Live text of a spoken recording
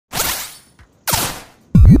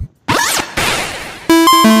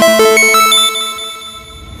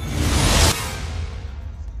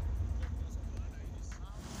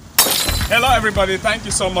Hello everybody, thank you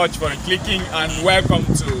so much for clicking and welcome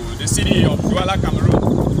to the city of Douala,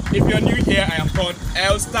 Cameroon. If you're new here, I am called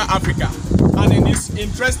Elster Africa, and in this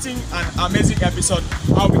interesting and amazing episode,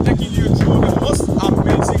 I'll be taking you through the most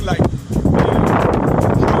amazing,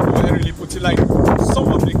 how do I really put it,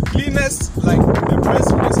 some of the cleanest, the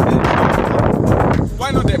best residential, why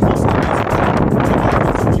not the most amazing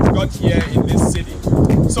you've got here in this city.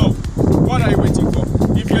 So, what are you waiting for?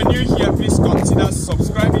 If you're new here, please consider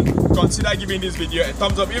subscribing, consider giving this video a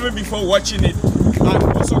thumbs up even before watching it, and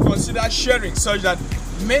also consider sharing such that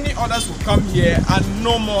many others will come here and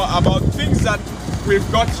know more about things that we've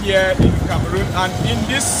got here in Cameroon and in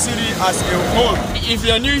this city as a whole. If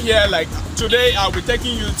you're new here, today I'll be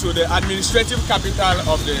taking you to the administrative capital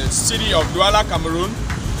of the city of Douala, Cameroon.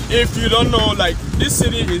 If you don't know, this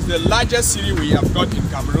city is the largest city we have got in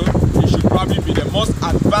Cameroon. It should probably be the most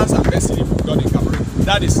advanced and best city we've got in Cameroon.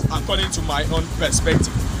 That is according to my own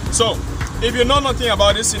perspective. So, if you know nothing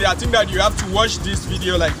about this city, I think that you have to watch this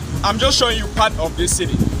video. I'm just showing you part of this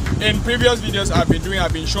city. In previous videos I've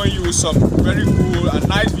been showing you some very cool and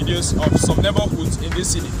nice videos of some neighborhoods in this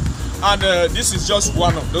city. And this is just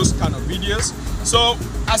one of those kind of videos. So,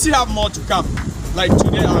 I still have more to come.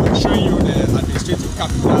 Today I'm showing you the administrative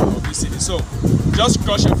capital of this city. So, just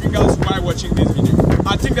cross your fingers while watching this video.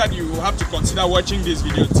 I think that you have to consider watching this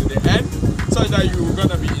video to the end, so that you're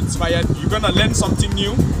gonna be inspired, you're gonna learn something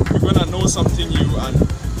new, you're gonna know something new, and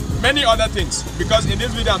many other things. Because in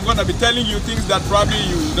this video I'm gonna be telling you things that probably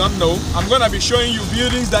you don't know. I'm gonna be showing you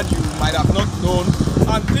buildings that you might have not known,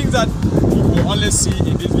 and things that you will only see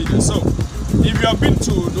in this video. So if you have been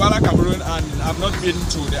to Douala, Cameroon and have not been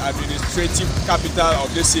to the administrative capital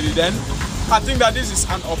of this city, then I think that this is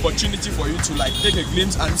an opportunity for you to take a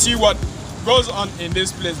glimpse and see what goes on in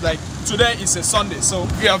this place. Today is a Sunday, so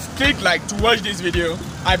if you have clicked to watch this video,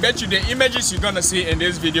 I bet you the images you're gonna see in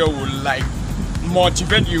this video will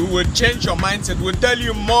motivate you, will change your mindset, will tell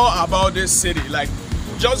you more about this city.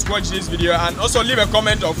 Just watch this video and also leave a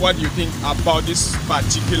comment of what you think about this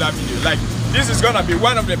particular video. This is gonna be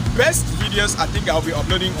one of the best videos I think I'll be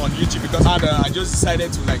uploading on YouTube, because I just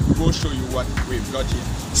decided to go show you what we've got here.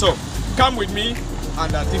 So come with me,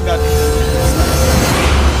 and I think that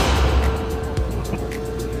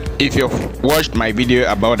if you've watched my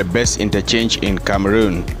video about the best interchange in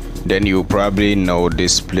Cameroon, then you probably know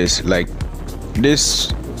this place.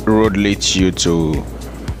 This road leads you to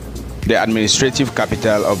the administrative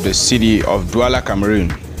capital of the city of Douala,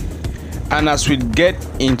 Cameroon. And as we get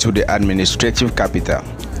into the administrative capital,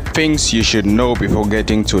 things you should know before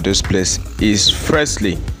getting to this place is,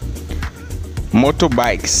 firstly,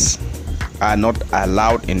 motorbikes are not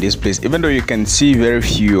allowed in this place. Even though you can see very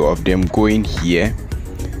few of them going here,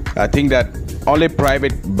 I think that only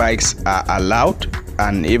private bikes are allowed,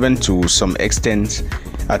 and even to some extent,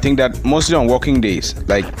 I think that mostly on working days,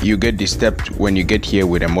 you get disturbed when you get here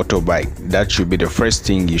with a motorbike. That should be the first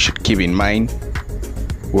thing you should keep in mind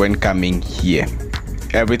when coming here.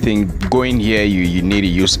 Everything going here, you need to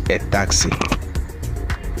use a taxi.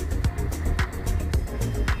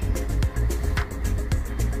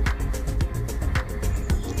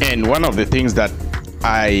 And one of the things that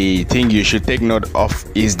I think you should take note of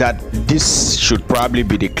is that this should probably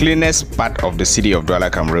be the cleanest part of the city of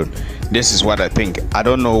Douala, Cameroon. This is what I think. I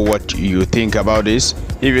don't know what you think about this.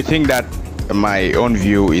 If you think that my own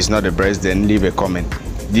view is not the best, then leave a comment.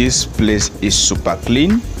 This place is super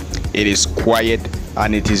clean, it is quiet,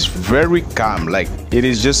 and it is very calm. It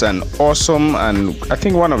is just an awesome, and I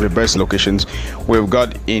think one of the best locations we've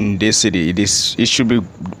got in this city. It should be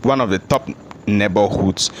one of the top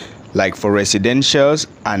neighborhoods, for residentials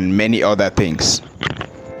and many other things.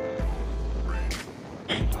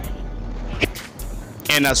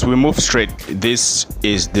 And as we move straight, this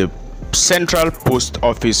is the central post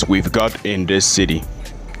office we've got in this city.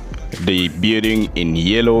 The building in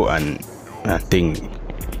yellow and thing.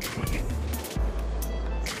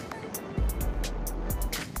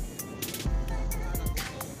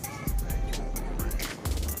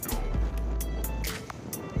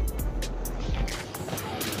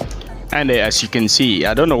 And as you can see,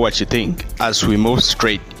 I don't know what you think, as we move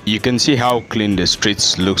straight, you can see how clean the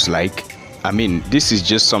streets looks like. I mean, this is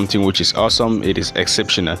just something which is awesome. It is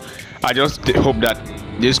exceptional. I just hope that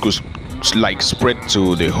this could spread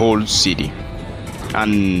to the whole city.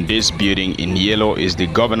 And this building in yellow is the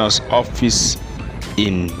governor's office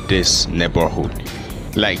in this neighborhood.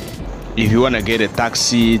 If you want to get a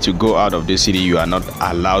taxi to go out of the city, you are not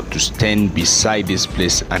allowed to stand beside this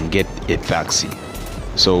place and get a taxi.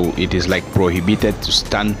 So it is prohibited to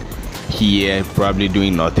stand here probably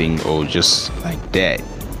doing nothing or just like that.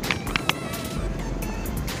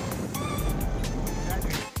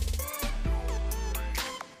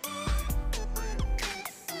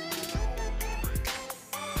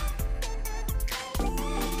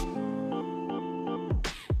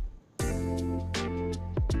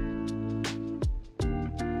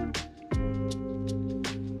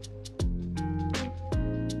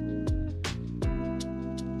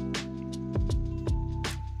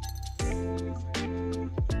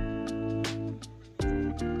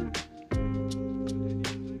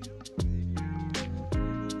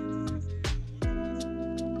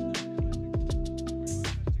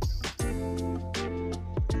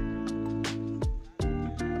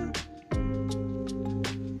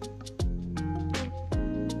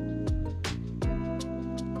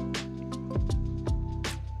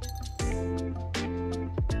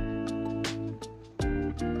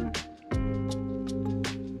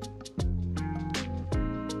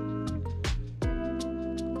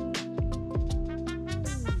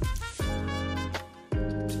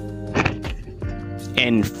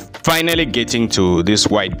 And finally getting to this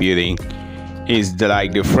white building is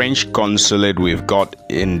like the French consulate we've got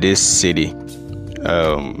in this city.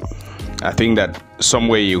 I think that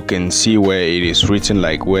somewhere you can see where it is written,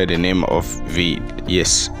 like where the name of the,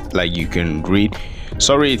 yes, like you can read.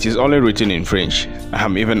 Sorry, it is only written in French.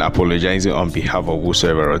 I'm even apologizing on behalf of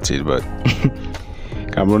whosoever wrote it, but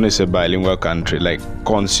Cameroon is a bilingual country, like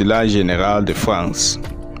Consulat Général de France,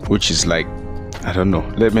 which is like, I don't know,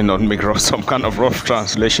 let me not make some kind of rough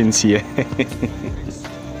translations here.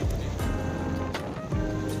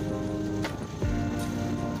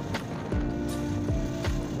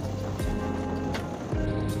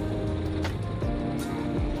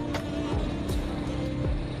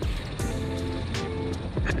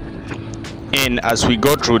 And as we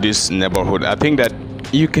go through this neighborhood, I think that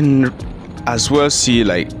you can as well see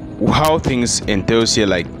like how things entails here.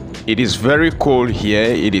 Like, it is very cool here,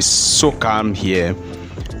 it is so calm here,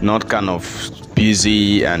 not kind of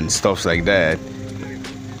busy and stuff like that.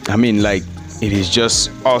 I mean, like, it is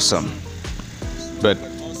just awesome. But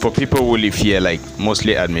for people who live here, like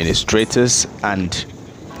mostly administrators and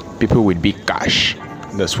people with big cash,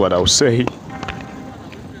 that's what I would say.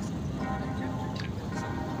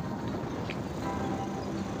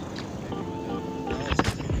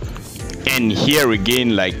 And here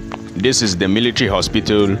again, like, this is the military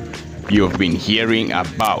hospital you've been hearing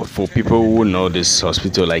about. For people who know this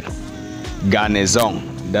hospital, like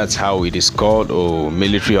Garnison, that's how it is called, or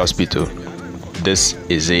military hospital. This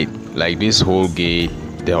is it. Like, this whole gate,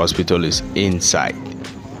 the hospital is inside.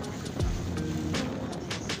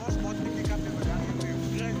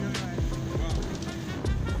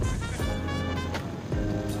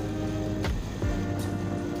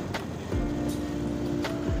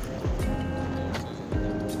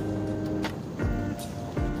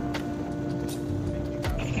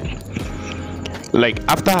 Like,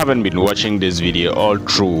 after having been watching this video all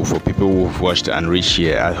through, for people who've watched and reached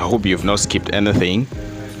here, I hope you've not skipped anything.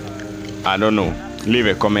 I don't know, leave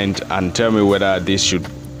a comment and tell me whether this should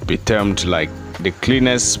be termed like the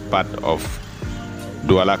cleanest part of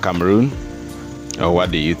Douala, Cameroon, or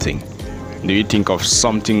what do you think? Do you think of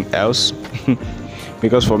something else?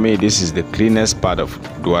 Because for me, this is the cleanest part of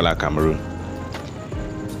Douala, Cameroon.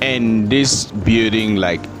 And this building,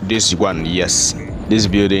 like this one, yes, this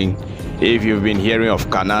building, if you've been hearing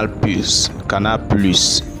of Canal Plus,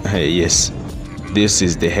 yes, this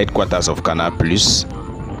is the headquarters of Canal Plus.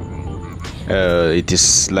 It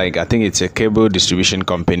is like, I think it's a cable distribution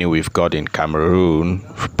company we've got in Cameroon,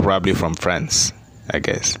 probably from France, I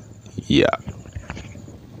guess. Yeah.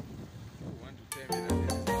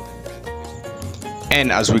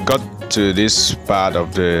 And as we got to this part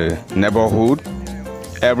of the neighborhood,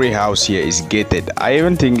 every house here is gated. I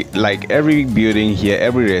even think like every building here,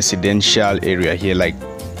 every residential area here, like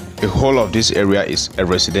the whole of this area is a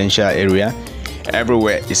residential area.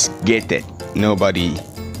 Everywhere is gated. Nobody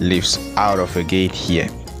lives out of a gate here.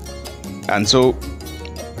 And so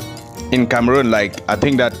in Cameroon, like, I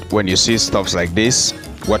think that when you see stuff like this,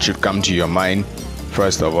 what should come to your mind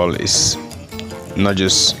first of all is not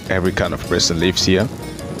just every kind of person lives here.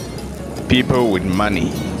 People with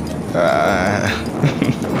money.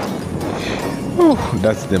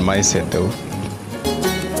 That's the mindset though.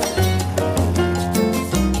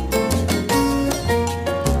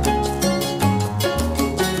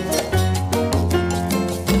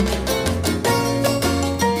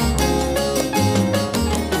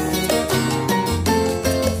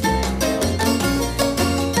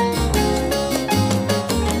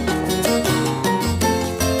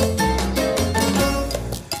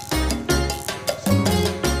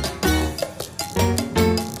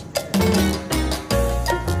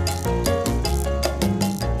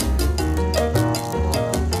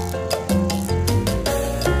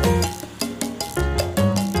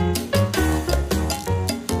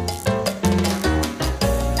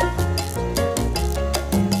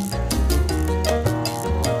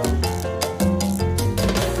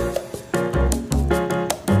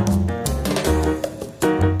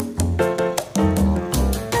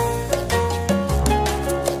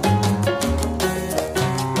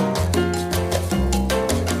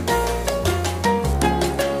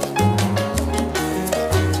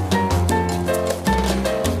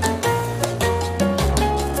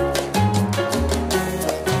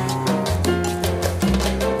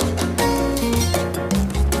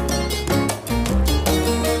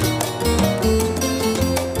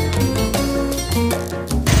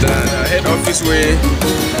 things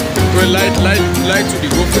we like to the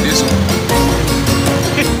go for this one.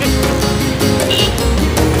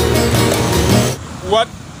 What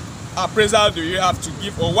appraisal do you have to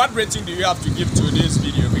give, or what rating do you have to give to this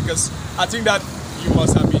video? Because I think that you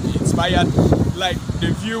must have been inspired. Like,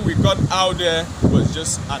 the view we got out there was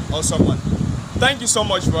just an awesome one. Thank you so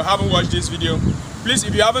much for having watched this video. Please,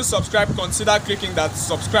 if you haven't subscribed, consider clicking that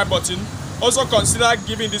subscribe button. Also consider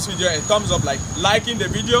giving this video a thumbs up, like liking the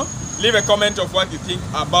video, leave a comment of what you think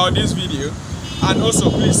about this video, and also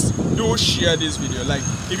please do share this video. Like,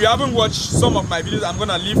 if you haven't watched some of my videos, I'm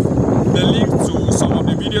gonna leave the link to some of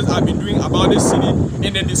the videos I've been doing about this city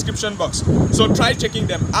in the description box, so try checking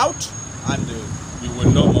them out and you will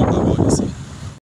know more about it.